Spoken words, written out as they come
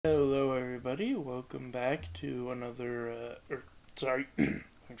everybody. Welcome back to another, sorry, let me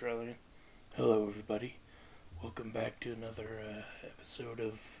try that again. Hello, everybody. Welcome back to another episode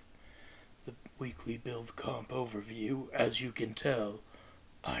of the weekly build comp overview. As you can tell,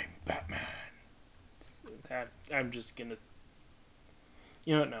 I'm Batman. I'm just gonna,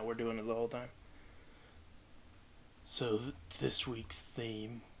 you know what, no, we're doing it the whole time. So this week's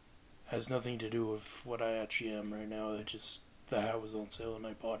theme has nothing to do with what I actually am right now. The hat was on sale and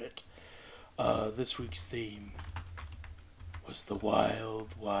I bought it. This week's theme was the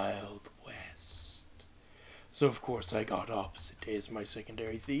Wild Wild West. So of course I got Opposite Day as my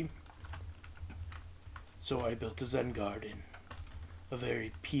secondary theme. So I built a Zen garden, a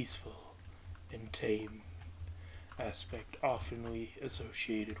very peaceful and tame aspect oftenly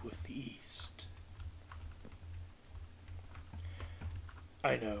associated with the East.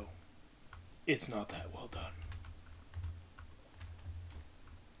 I know, it's not that well done.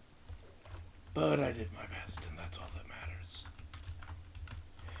 But I did my best, and that's all that matters.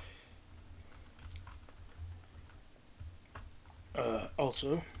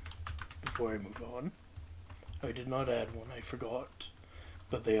 Also, before I move on, I did not add one, I forgot,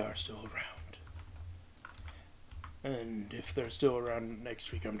 but they are still around. And if they're still around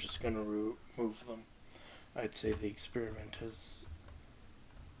next week, I'm just going to remove them. I'd say the experiment has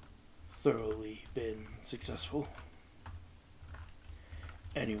thoroughly been successful.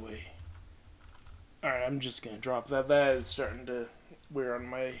 Anyway. Alright, I'm just going to drop that. That is starting to wear on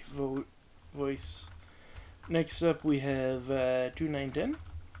my voice. Next up, we have 2910,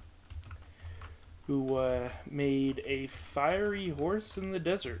 who made a fiery horse in the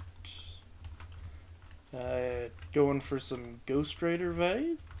desert. Going for some Ghost Rider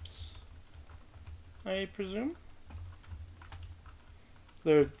vibes, I presume.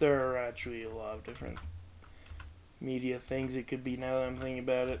 There are actually a lot of different media things it could be now that I'm thinking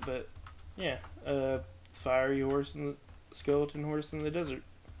about it, but yeah, fiery horse and the skeleton horse in the desert.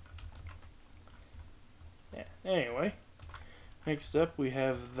 Yeah, anyway. Next up we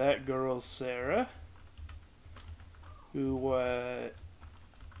have that girl Sarah, who,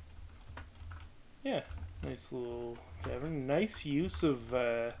 yeah, nice little tavern. Nice use of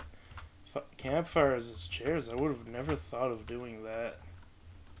campfires as chairs. I would have never thought of doing that.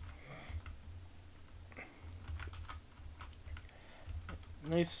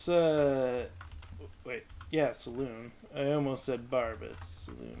 Nice, wait, yeah, saloon. I almost said bar, but it's a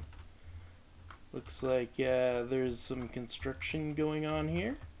saloon. Looks like, there's some construction going on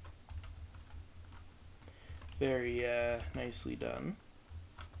here. Very, nicely done.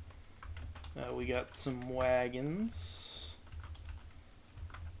 We got some wagons.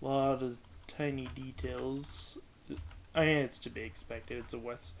 A lot of tiny details. I mean, it's to be expected.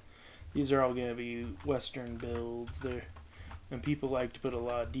 It's these are all going to be Western builds. And people like to put a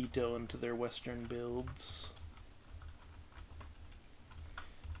lot of detail into their Western builds.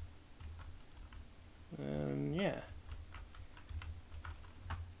 Yeah.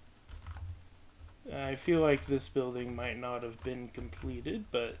 I feel like this building might not have been completed,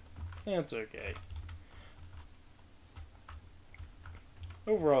 but that's okay.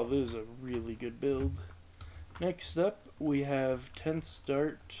 Overall, this is a really good build. Next up, we have 10th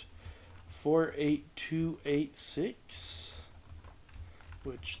Start 48286.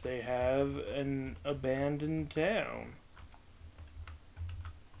 Which they have an abandoned town.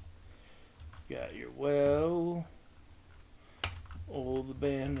 Got your well, old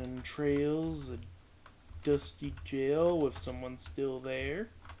abandoned trails, a dusty jail with someone still there,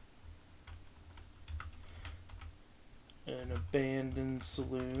 an abandoned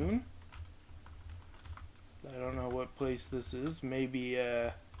saloon. I don't know what place this is. Maybe,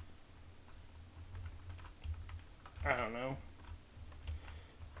 I don't know.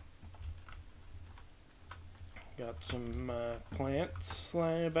 Got some plants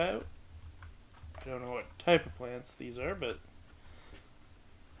lying about. I don't know what type of plants these are, but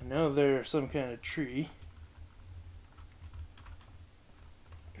I know they're some kind of tree.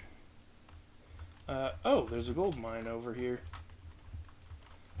 Oh, there's a gold mine over here.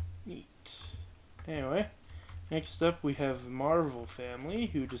 Neat. Anyway, next up we have Marvel Family,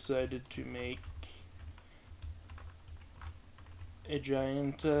 who decided to make a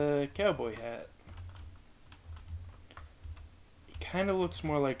giant cowboy hat. Kind of looks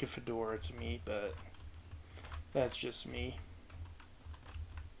more like a fedora to me, but that's just me.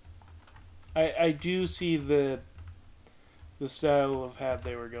 I do see the style of hat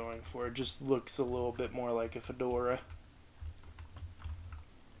they were going for. It just looks a little bit more like a fedora.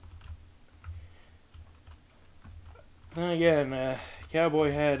 Then again,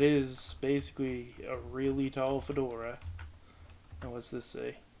 cowboy hat is basically a really tall fedora. And what's this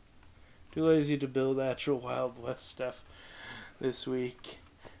say? Too lazy to build actual Wild West stuff this week.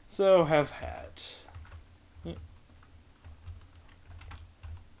 So have hat.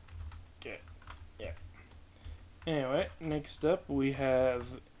 Okay. Yeah. Anyway, next up we have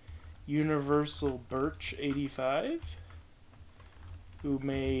Universal Birch 85, who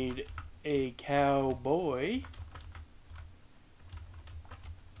made a cowboy.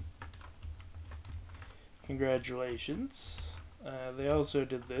 Congratulations. They also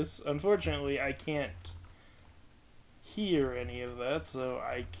did this. Unfortunately, I can't hear any of that, so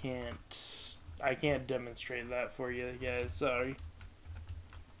I can't demonstrate that for you guys. Sorry.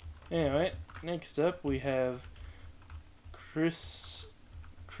 Anyway, next up we have Chris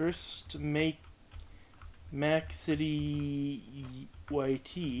Mac City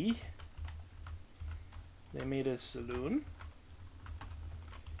YT. They made a saloon.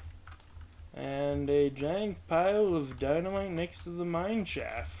 And a giant pile of dynamite next to the mine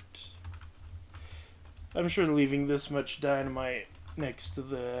shaft. I'm sure leaving this much dynamite next to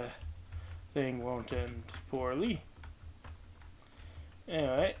the thing won't end poorly.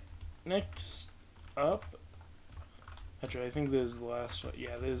 Anyway, next up... Actually, I think this is the last one.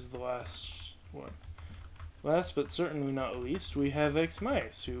 Yeah, this is the last one. Last but certainly not least, we have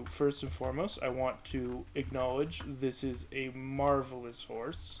X-Mice, who, first and foremost, I want to acknowledge this is a marvelous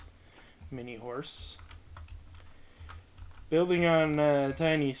horse. Mini horse. Building on a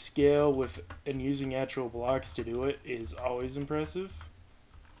tiny scale and using actual blocks to do it is always impressive.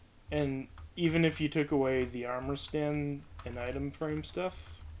 And even if you took away the armor stand and item frame stuff,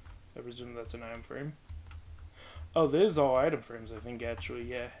 I presume that's an item frame. Oh, this is all item frames, I think, actually,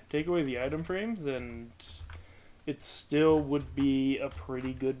 yeah. Take away the item frames and it still would be a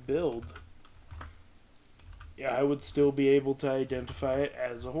pretty good build. Yeah, I would still be able to identify it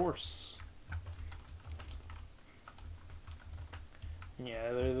as a horse.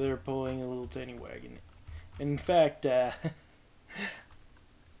 Yeah, they're pulling a little tiny wagon. In fact, I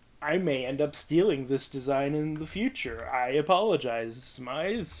may end up stealing this design in the future. I apologize,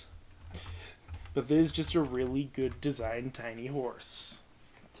 Smize. But this is just a really good designed tiny horse.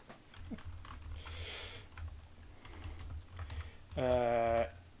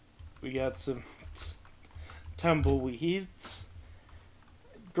 We got some tumbleweeds.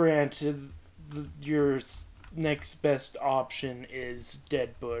 Granted, your next best option is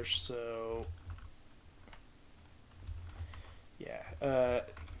dead bush, so yeah.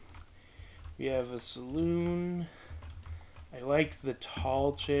 We have a saloon. I like the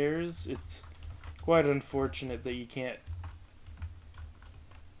tall chairs. It's quite unfortunate that you can't...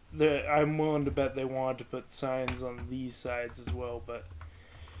 I'm willing to bet they wanted to put signs on these sides as well, but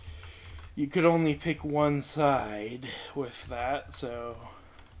you could only pick one side with that, so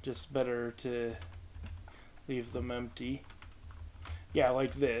just better to leave them empty. Yeah,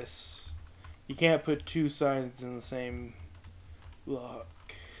 like this. You can't put two signs in the same block.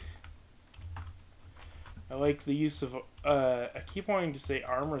 I like the use of, I keep wanting to say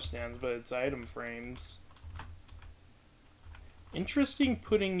armor stands, but it's item frames. Interesting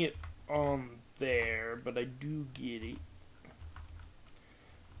putting it on there, but I do get it.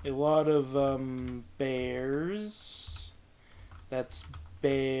 A lot of, bears. That's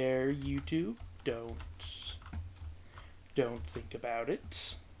bear, YouTube. Don't think about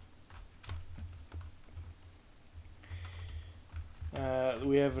it.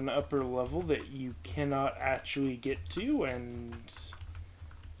 We have an upper level that you cannot actually get to, and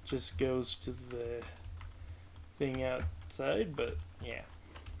just goes to the thing outside, but yeah.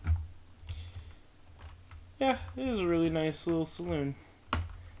 Yeah, it is a really nice little saloon.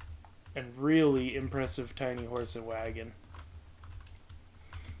 And really impressive tiny horse and wagon.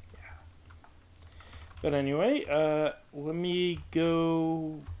 Yeah. But anyway, let me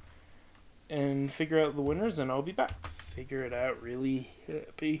go and figure out the winners, and I'll be back. Figure it out really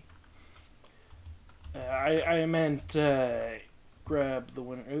happy. I meant grab the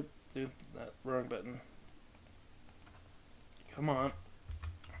winner. Oop, dude, that wrong button. Come on.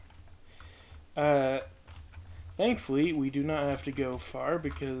 Thankfully, we do not have to go far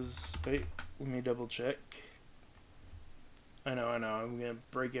because... Wait, let me double check. I know, I'm gonna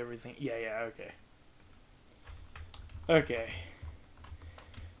break everything. Yeah, okay. Okay.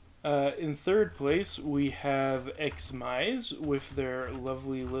 In third place, we have X-Mize with their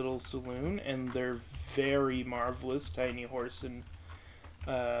lovely little saloon and their very marvelous tiny horse and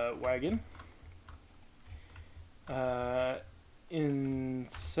wagon. There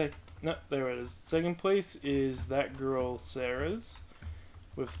it is. Second place is That Girl Sarah's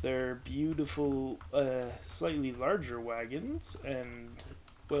with their beautiful, slightly larger wagons and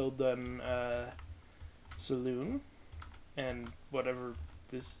well done saloon and whatever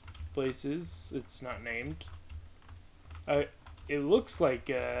this place is. It's not named. It looks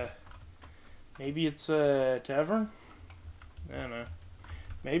like maybe it's a tavern. I don't know.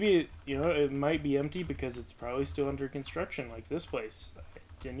 Maybe it might be empty because it's probably still under construction, like this place. I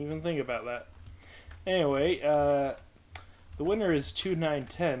didn't even think about that. Anyway, the winner is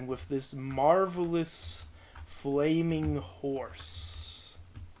 2910 with this marvelous flaming horse.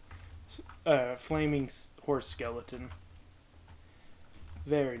 Flaming horse skeleton.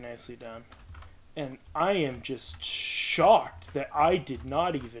 Very nicely done. And I am just shocked that I did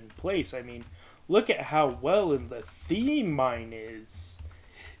not even place. I mean, look at how well in the theme mine is.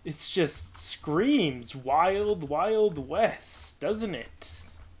 It's just screams Wild Wild West, doesn't it?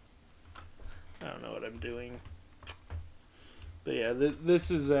 I don't know what I'm doing. But yeah, this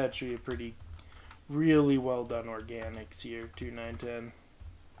is actually a really well done organics here, 2910.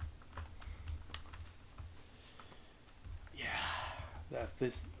 Yeah,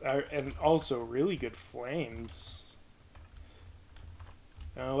 and also really good flames.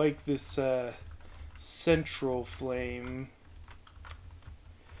 I like this central flame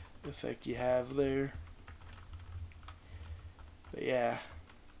effect you have there. But yeah,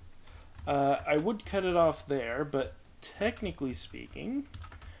 I would cut it off there, but technically speaking,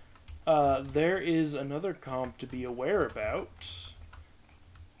 there is another comp to be aware about.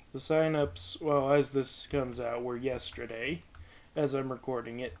 The signups, well, as this comes out, were yesterday, as I'm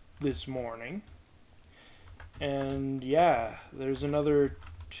recording it this morning. And yeah, there's another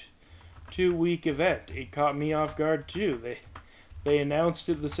 2-week event. It caught me off guard too. They announced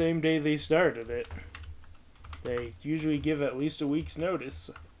it the same day they started it. They usually give at least a week's notice.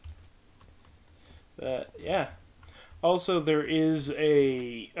 But yeah. Also, there is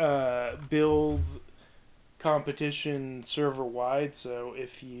a build competition server-wide, so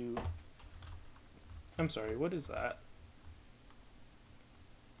if you... I'm sorry, what is that?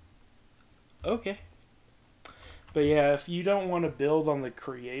 Okay. But yeah, if you don't want to build on the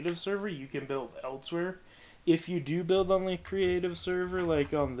creative server, you can build elsewhere. If you do build on the creative server,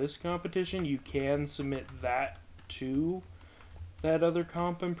 like on this competition, you can submit that to that other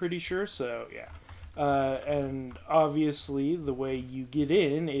comp, I'm pretty sure, so yeah. And obviously, the way you get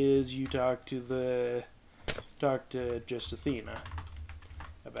in is you talk to just Athena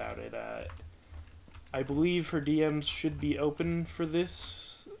about it. I believe her DMs should be open for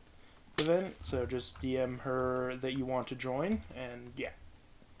this event, so just DM her that you want to join, and yeah.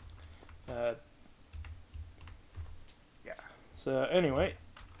 So anyway,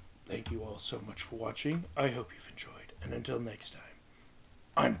 thank you all so much for watching. I hope you've enjoyed, and until next time,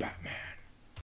 I'm Batman.